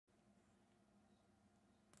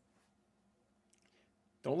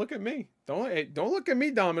Don't look at me. Don't look at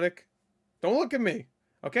me, Dominic. Don't look at me.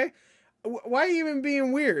 Okay? Why are you even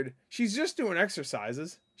being weird? She's just doing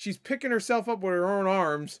exercises. She's picking herself up with her own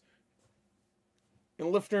arms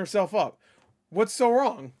and lifting herself up. What's so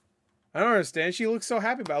wrong? I don't understand. She looks so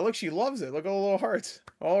happy about it. Look, she loves it. Look at all the little hearts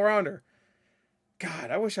all around her.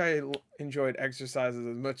 God, I wish I enjoyed exercises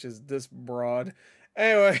as much as this broad.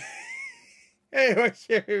 Anyway. Anyway,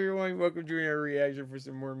 everyone, welcome to our reaction for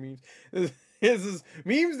some more memes. This is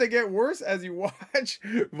memes that get worse as you watch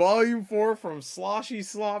Volume 4 from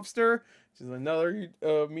SloshySlopster, which is another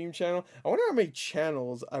meme channel. I wonder how many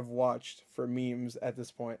channels I've watched for memes at this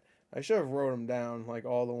point. I should have wrote them down, like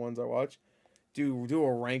all the ones I watch. Do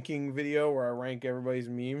a ranking video where I rank everybody's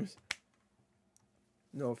memes.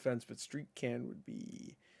 No offense, but Street Can would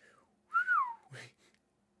be...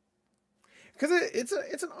 Because it's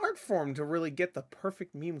an art form to really get the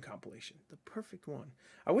perfect meme compilation, the perfect one.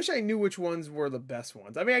 I wish I knew which ones were the best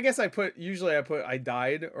ones. I mean, I guess usually I put I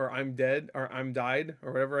died or I'm dead or I'm died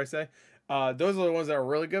or whatever I say. Those are the ones that are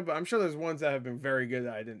really good, but I'm sure there's ones that have been very good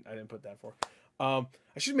that I didn't put that for. I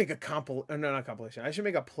should make a not compilation. I should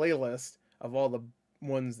make a playlist of all the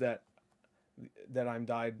ones that I'm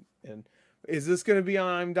died in. Is this gonna be on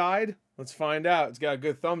I'm died? Let's find out. It's got a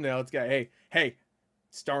good thumbnail. It's got hey,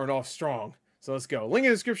 starting off strong. So let's go. Link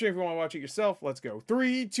in the description if you want to watch it yourself. Let's go.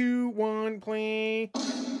 3, 2, 1, play.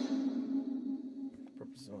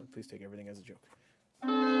 Purposes only. Please take everything as a joke.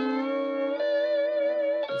 This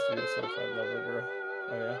video so if I love her, girl.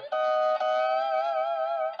 Oh yeah.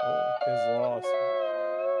 Oh, his loss.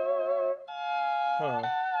 Huh.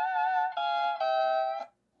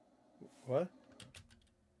 What?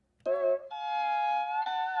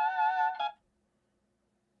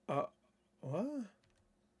 What?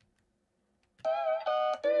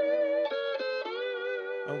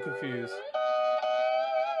 I'm confused.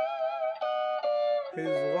 His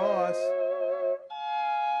loss.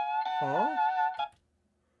 Huh?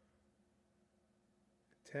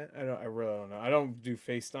 10? I really don't know. I don't do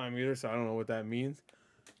FaceTime either, so I don't know what that means.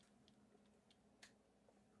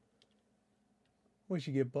 Would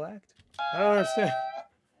you get blacked? I don't understand.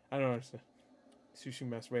 I don't understand. Sushi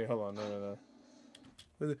Master. Wait, hold on. No.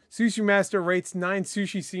 Sushi Master rates 9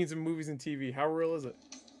 sushi scenes in movies and TV. How real is it?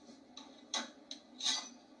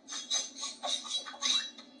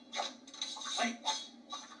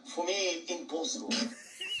 For me, impossible.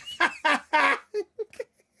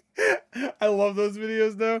 I love those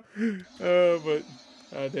videos though. But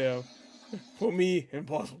damn. For me,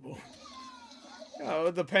 impossible.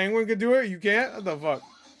 Oh, the penguin could do it. You can't. What the fuck?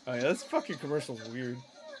 Oh yeah, this fucking commercial's weird.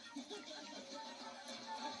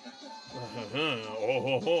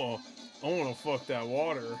 Oh, I wanna fuck that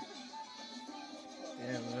water.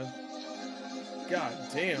 Damn, man. God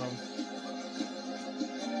damn.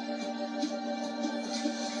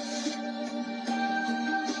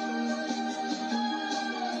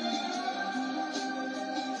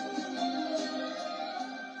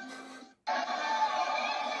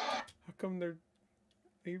 How come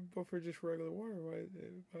they both are just regular water? Why?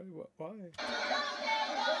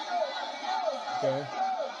 Okay.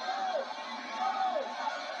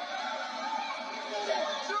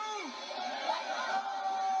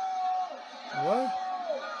 What?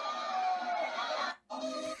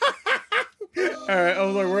 Alright, I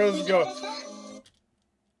was like, where does this go?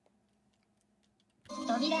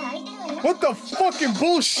 What the fucking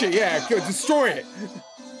bullshit? Yeah, destroy it.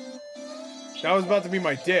 That was about to be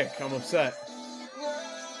my dick. I'm upset.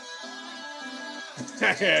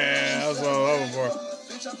 Yeah, that was what I was hoping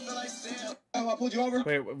for. I pulled you over.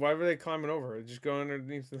 Wait, why were they climbing over? Just go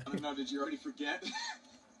underneath the... No, did you already forget?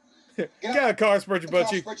 Get out of the car, spread your butt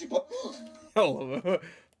cheek. I love it.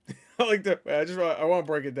 I like that. I want to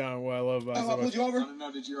break it down. What I love about it. I pulled you over.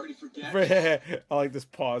 No, did you already forget? I like this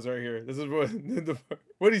pause right here. This is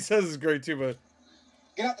what he says is great too. But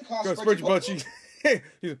get out the car. Go spread your butt cheeks. Get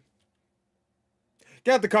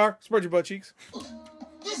out the car. Spread your butt cheeks.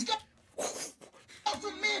 This guy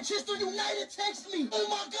from Manchester United text me. Oh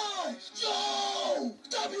my gosh. Yo,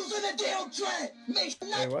 W's in the damn track.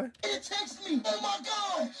 Hey, what? Text me. Oh my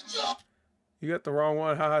gosh. Yo. You got the wrong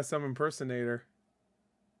one. Haha, some impersonator.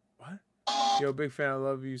 What? Yo, big fan. I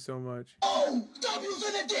love you so much. Oh, W's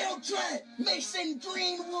in the damn track. Mason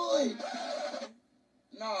Greenwood.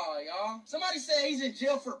 No, y'all. Somebody said he's in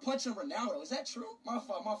jail for punching Ronaldo. Is that true? My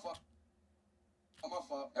fault. Oh, my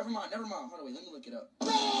fault. Never mind. Hold on, wait. Let me look it up.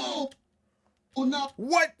 No. Oh, no.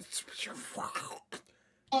 What?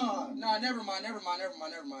 No, never mind.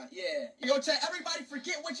 Yeah. Yo, chat, everybody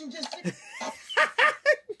forget what you just did.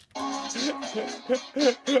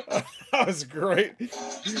 That was great.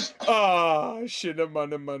 Ah, shit. Oh,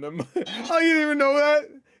 you didn't even know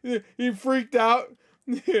that? He freaked out.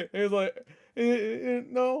 He was like,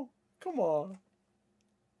 no, come on.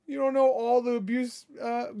 You don't know all the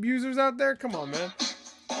abusers out there? Come on, man.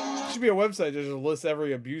 Should be a website that just lists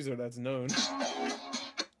every abuser that's known.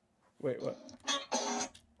 Wait, what?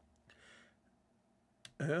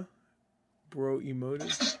 Bro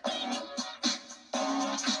emoted.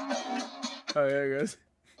 Oh yeah, guys.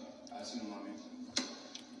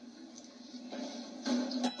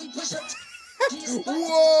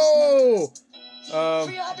 Whoa!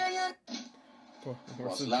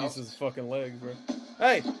 Where's the pieces of fucking legs, bro?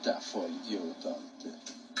 Hey!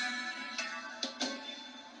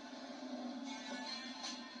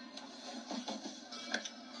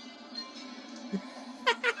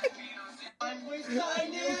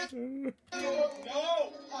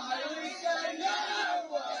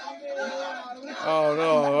 Oh no,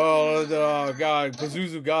 oh god,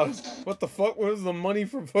 Pazuzu got us. What the fuck was the money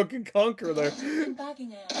for fucking Conquer there?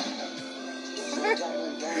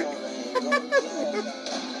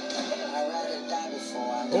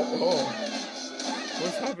 Oh.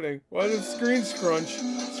 What's happening? Why is it screen scrunch?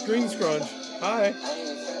 Screen scrunch. Hi.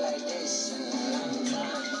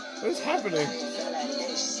 What is happening?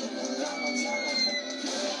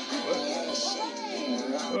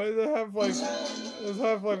 Why does it have like those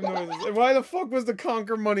Half-Life noises? And why the fuck was the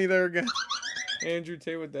Conquer money there again? Andrew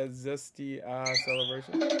Tate with that zesty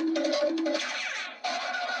celebration.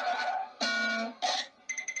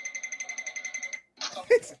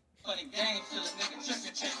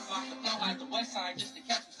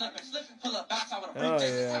 Oh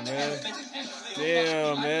yeah, man.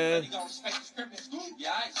 Damn, man.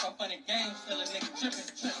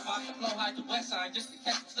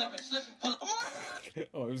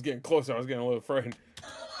 Oh, he was getting closer. I was getting a little frightened.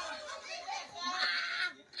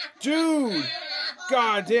 Dude!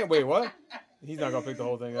 God damn. Wait, what? He's not gonna pick the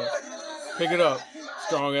whole thing up. Pick it up.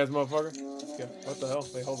 Strong ass motherfucker. Let's go. What the hell?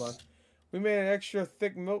 Wait, hold on. We made an extra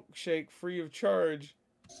thick milkshake free of charge.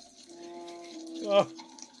 Oh.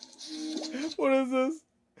 What is this?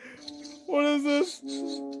 What is this?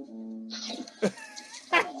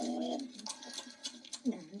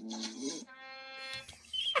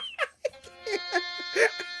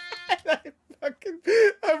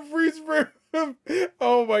 I freeze frame him.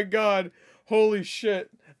 Oh my god. Holy shit.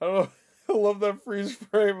 I love that freeze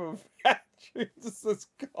frame of Jesus is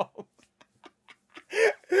calm.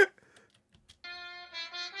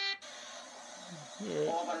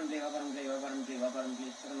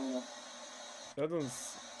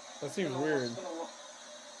 That seems weird.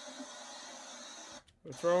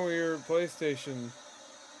 What's wrong with your PlayStation?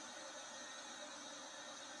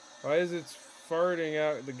 Why is it farting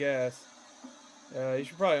out the gas? You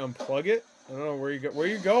should probably unplug it. I don't know where you go. Where are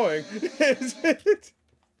you going? It's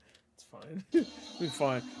fine. It's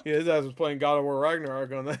fine. Yeah, his ass was playing God of War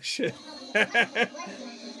Ragnarok on that shit. Oh,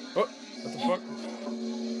 what the fuck?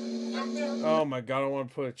 Oh my god, I want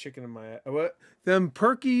to put a chicken in my ass. What? Them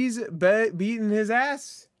Perkies beating his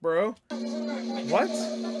ass, bro. What?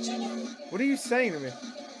 What are you saying to me?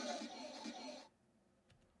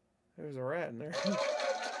 There's a rat in there.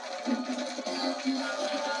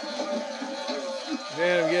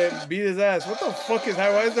 Damn, yeah, beat his ass. What the fuck is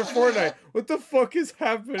happening? Why is there Fortnite? What the fuck is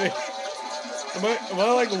happening? Am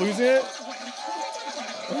I like losing it?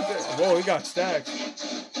 Whoa, he got stacked.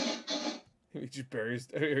 He just buries,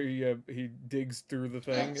 he digs through the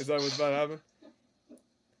thing. Is that what's about to happen?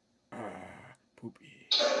 Ah, poopy.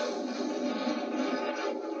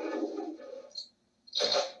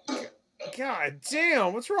 God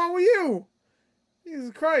damn, what's wrong with you?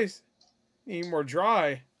 Jesus Christ. You need more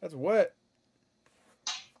dry. That's wet.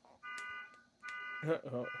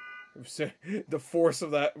 Oh, the force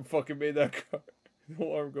of that fucking made that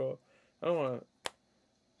alarm go off. I don't want to.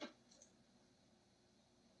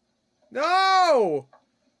 No!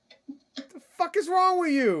 What the fuck is wrong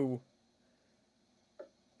with you?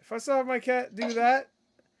 If I saw my cat do that,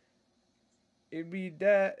 it'd be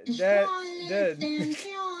dead. Oh,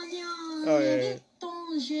 yeah.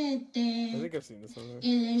 I think I've seen this one. I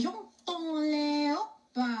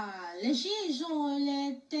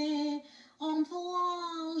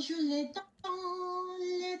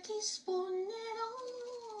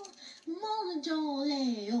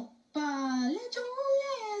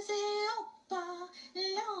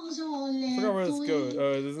forgot where this goes.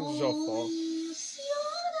 Oh, this is all false.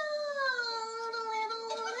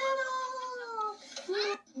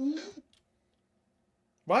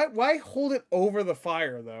 Why hold it over the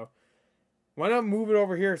fire though? Why not move it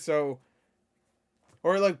over here so,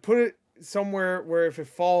 or like put it somewhere where if it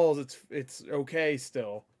falls, it's okay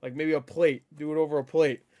still. Like maybe a plate. Do it over a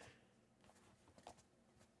plate.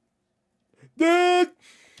 Dad!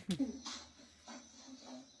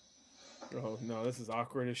 Oh no, this is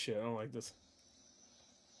awkward as shit. I don't like this.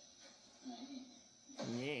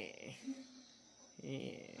 Yeah.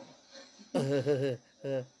 Yeah.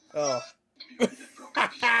 Oh.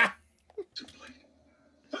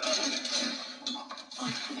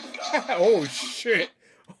 Oh shit.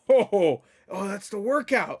 Oh, that's the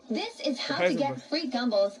workout. This is how to get free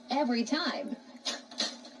gumballs every time.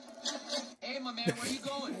 Hey, my man, where you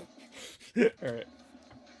going? All right.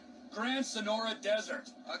 Grand Sonora Desert.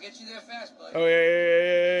 I'll get you there fast, buddy. Oh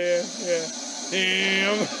yeah.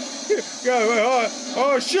 Damn. God, wait,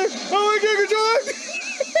 oh shit. Oh my god, good job.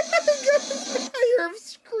 I hear him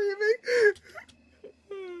screaming.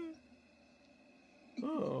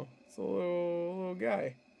 Oh, it's a little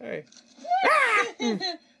guy. Hey.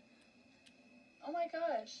 Oh my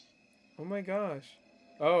gosh. Oh my gosh.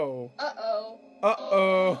 Oh. Uh-oh.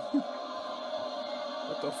 Uh-oh.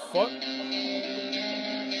 What the fuck?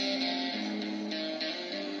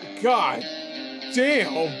 God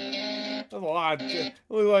damn. That's a lot.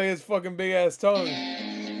 Look like his fucking big ass tongue.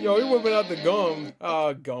 Yo, he whipping out the gum.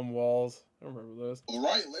 Gum walls. I remember those. All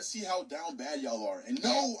right, let's see how down bad y'all are. And no,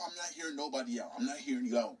 I'm not hearing nobody out. I'm not hearing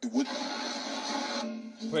y'all.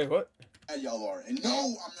 Wait, what? Bad y'all are. And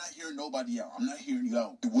no, I'm not hearing nobody out. I'm not hearing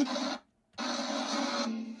y'all.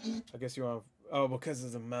 I guess you want. Oh, because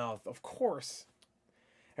of the mouth. Of course.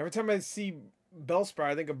 Every time I see Bellsprout,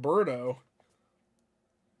 I think of Birdo.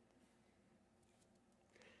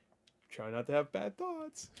 Try not to have bad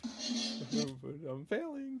thoughts. But I'm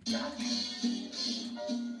failing.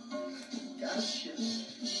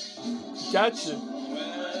 Gotcha.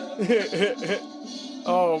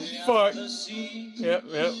 Oh, fuck. Yep.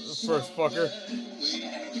 First fucker.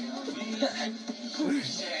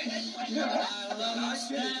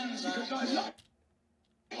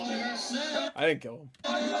 I didn't kill him.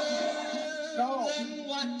 No.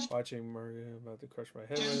 Watching Mario about to crush my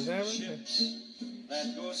head with his hammer.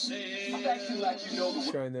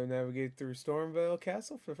 Trying to navigate through Stormvale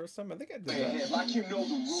Castle for the first time. I think I did that. Like you know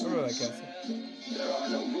the rules. I remember that castle. There are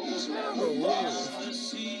no rules.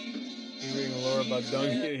 You reading lore about Dung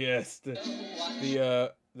Eater? Yes.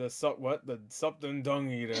 The something Dung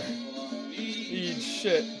Eater. Eat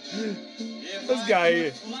shit. This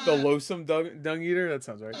guy, the loathsome dung eater. That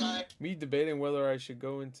sounds right. Me debating whether I should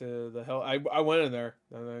go into the hell. I went in there.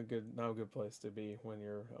 Not a good place to be when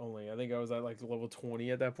you're only. I think I was at like level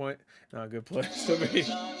 20 at that point. Not a good place to be.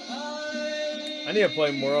 I need to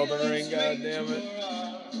play more Elden Ring. God damn it!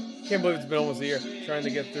 Can't believe it's been almost a year trying to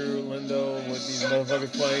get through Lindo with these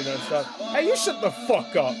motherfuckers playing that stuff. Hey, you shut the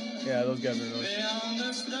fuck up. Yeah, those guys are annoying.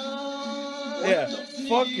 Yeah,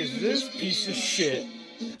 fuck is this piece of shit?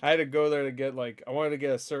 I had to go there to get, like, I wanted to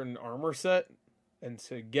get a certain armor set, and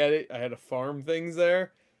to get it, I had to farm things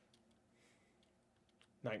there.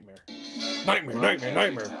 Nightmare.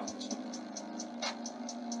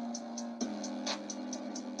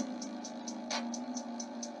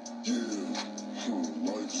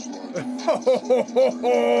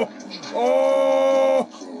 Oh!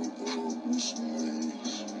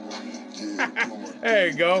 There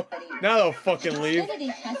you go. Now they'll fucking leave.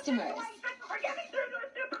 Customers.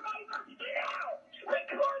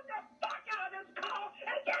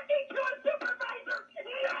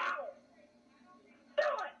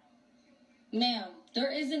 Ma'am,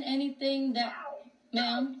 there isn't anything that...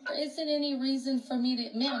 Ma'am, there isn't any reason for me to...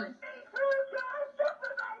 Ma'am.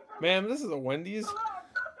 Ma'am, this is a Wendy's.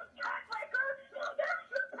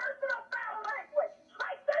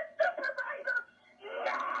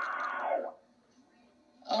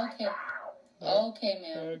 Okay. Okay,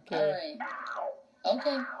 ma'am.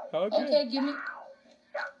 Okay. All right. Okay, give me...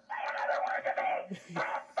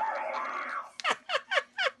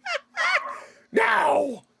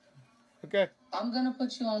 Now! Okay. I'm gonna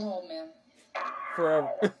put you on hold, ma'am.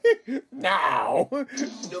 Forever. Now!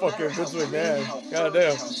 Fucking Vince McMahon.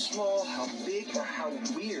 Goddamn. How small, how big, or how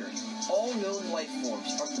weird, all known life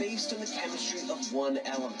forms are based on the chemistry of one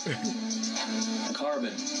element.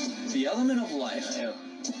 Carbon. The element of life. Yeah?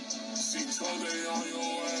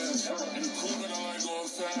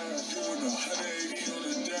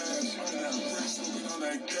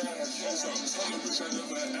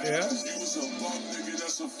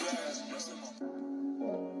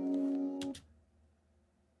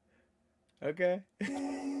 Okay.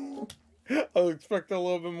 I was expecting a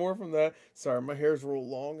little bit more from that. Sorry, my hair's real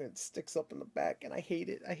long and it sticks up in the back, and I hate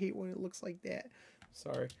it. I hate when it looks like that.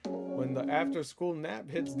 Sorry. When the after-school nap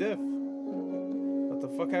hits diff. What the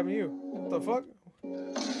fuck happened to you? What the fuck?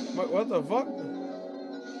 What the fuck?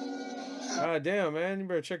 God damn, man. You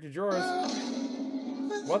better check your drawers.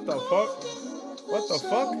 What the fuck? What the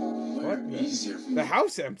fuck? What? The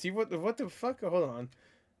house empty? What the fuck? Hold on.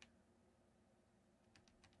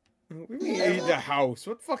 What do you mean the house?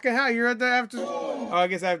 What fucking house? You're at the after... Oh, I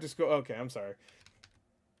guess I have to school. Okay, I'm sorry.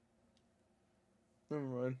 Never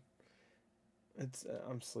mind. It's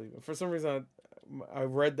I'm sleeping. For some reason, I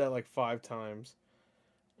read that like 5 times.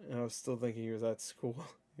 And I was still thinking he was at school.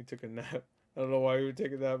 He took a nap. I don't know why he would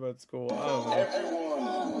take a nap at school. I don't know.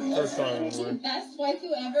 First time. I'm the best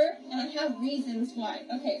waifu ever, and I have reasons why.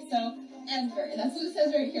 Okay, so ever. That's what it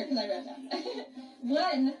says right here because I read that.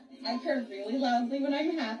 One, I purr really loudly when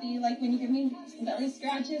I'm happy. Like when you give me belly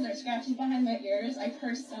scratches or scratches behind my ears, I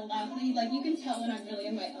purr so loudly. Like you can tell when I'm really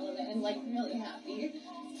in my element and like really happy.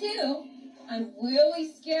 2, I'm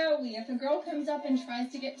really scary. If a girl comes up and tries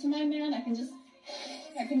to get to my man, I can just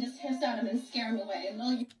hiss at him and scare him away, and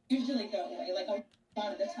they'll usually go away, like a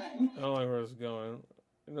lot of the time. I don't like where it's going.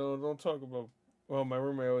 No, don't talk about... Well, my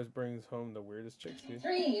roommate always brings home the weirdest chicks, dude.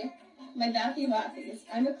 3, my bathy wathies.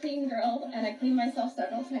 I'm a clean girl, and I clean myself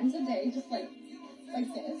several times a day, just like this.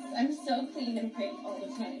 I'm so clean and great all the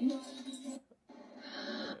time.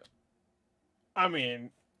 I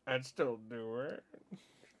mean, I'd still do her.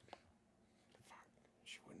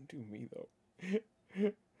 She wouldn't do me, though.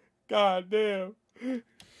 God damn.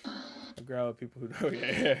 I'll grab the people who know.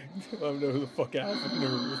 Yeah. Let them know who the fuck Alpha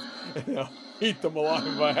Nerd is. And I'll eat them alive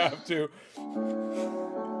if I have to.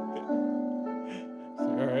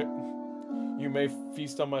 Alright. You may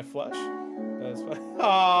feast on my flesh. That's fine.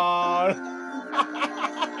 Aww.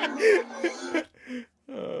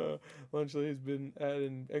 Lunch lady's been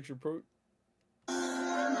adding extra protein.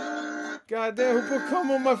 God damn, who put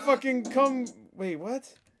cum on my fucking cum? Wait,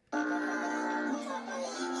 what?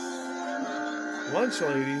 Lunch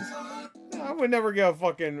ladies? I would never get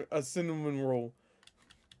a cinnamon roll.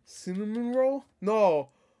 Cinnamon roll? No.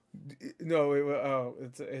 No,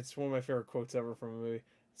 it's one of my favorite quotes ever from a movie.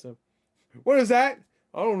 So, what is that?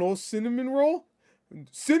 I don't know, cinnamon roll?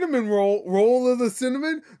 Cinnamon roll? Roll of the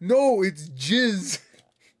cinnamon? No, it's jizz.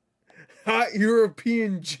 Hot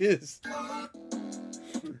European jizz.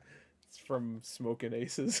 It's from Smokin'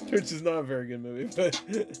 Aces, which is not a very good movie, but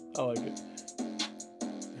I like it.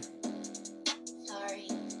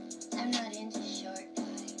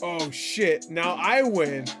 Oh shit, now I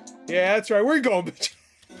win. Yeah, that's right. Where you going, bitch?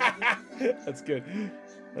 That's good.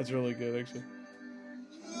 That's really good, actually.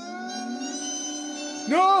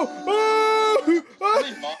 No! Oh!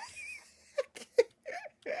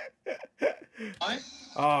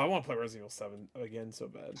 Oh, I want to play Resident Evil 7 again so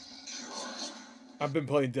bad. I've been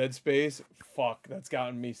playing Dead Space. Fuck, that's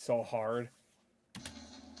gotten me so hard.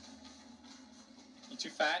 You too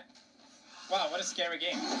fat? Wow, what a scary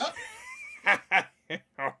game.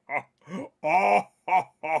 Oh.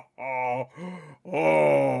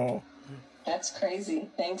 That's crazy.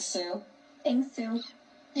 Thanks, Sue. Thanks, Sue.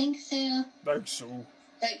 Thanks, Sue. Thanks, Sue.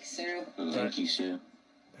 Thanks, Sue. Thank you, Sue.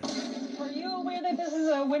 Are you aware that this is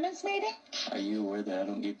a women's meeting? Are you aware that I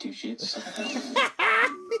don't give 2 shits?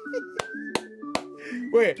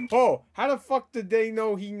 Wait, oh, how the fuck did they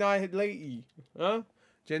know he not late? Huh?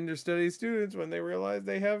 Gender studies students, when they realize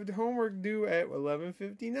they have homework due at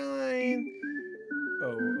 11:59.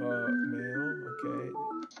 Oh, male, okay.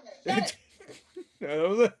 That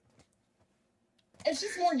was it. It's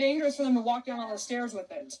just more dangerous for them to walk down all the stairs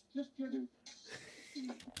with it.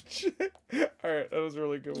 Alright, that was a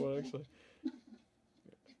really good one, actually.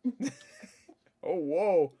 Oh,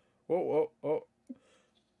 whoa. Whoa, whoa, oh.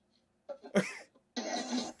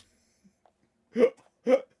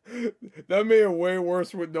 That made it way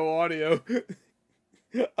worse with no audio. I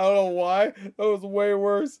don't know why. That was way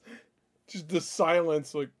worse. Just the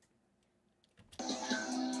silence, like.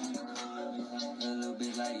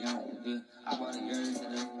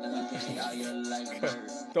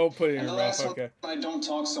 Don't put it in your mouth, okay. I don't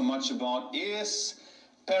talk so much about is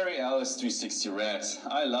Perry Ellis 360 Red.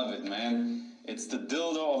 I love it, man. It's the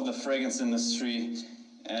dildo of the fragrance industry,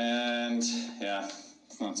 and yeah,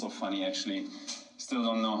 it's not so funny actually. Still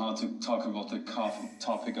don't know how to talk about the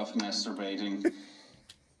topic of masturbating.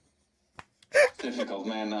 Difficult,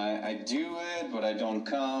 man. I do it, but I don't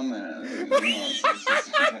come. It's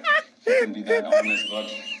I can be that honest, but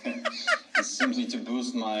it's simply to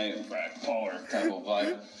boost my power type of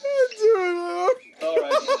vibe.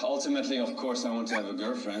 Alright, ultimately, of course, I want to have a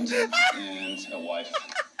girlfriend and a wife.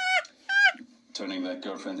 Turning that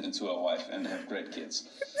girlfriend into a wife and have great kids.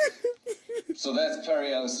 So that's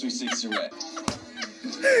Perry Ellis 360 Red.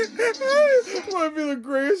 Might be the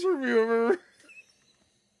greatest review I've ever.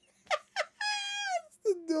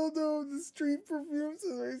 It's the dildo of the street perfumes,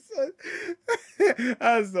 as I said.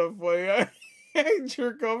 That's so funny. I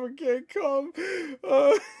jerk off and can't come.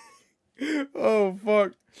 Oh,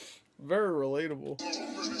 fuck. Very relatable.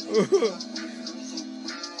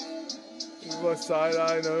 Is my side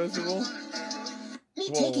eye noticeable? Me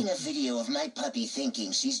taking a video of my puppy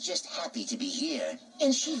thinking she's just happy to be here,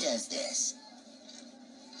 and she does this.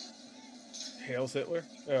 Hails Hitler?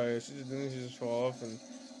 Oh, yeah, she just fall off and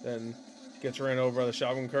then gets ran over by the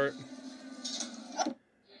shopping cart.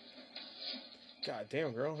 God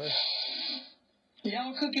damn, girl. Hey.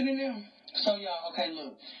 Y'all cooking in there? So, y'all, okay,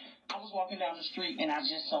 look. I was walking down the street and I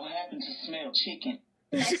just so happened to smell chicken.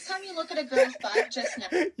 Next time you look at a girl's butt, just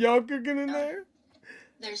know. Y'all cooking in there?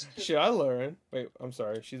 There's poop. Shit, I learned. Wait, I'm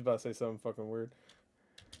sorry. She's about to say something fucking weird.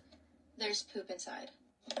 There's poop inside.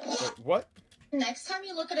 Wait, what? Next time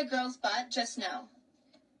you look at a girl's butt, just know.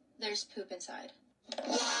 There's poop inside.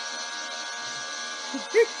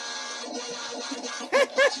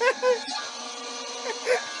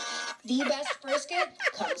 The best brisket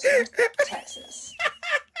comes from Texas.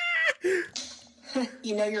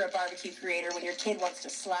 You know you're a barbecue creator when your kid wants to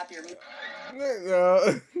slap your meat.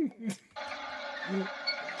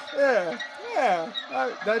 Yeah,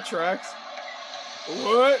 that tracks.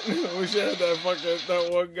 What? Wish I had that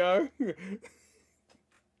one guy.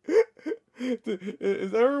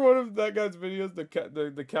 Is every one of that guy's videos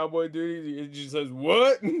the cowboy dude? He just says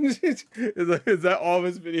what? Is that all of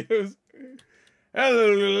his videos? Hello,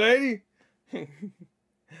 little lady.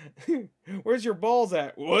 Where's your balls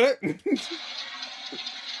at? What?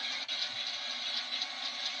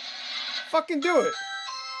 Fucking do it.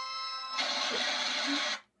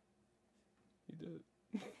 He did it.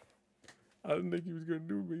 I didn't think he was gonna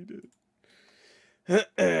do it, but he did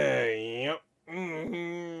it. Yep.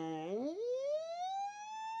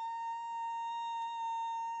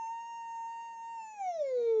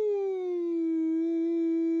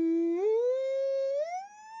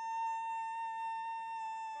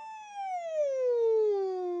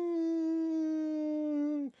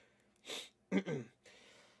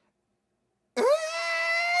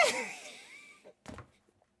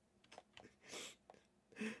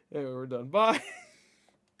 Anyway, we're done. Bye.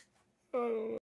 I don't know.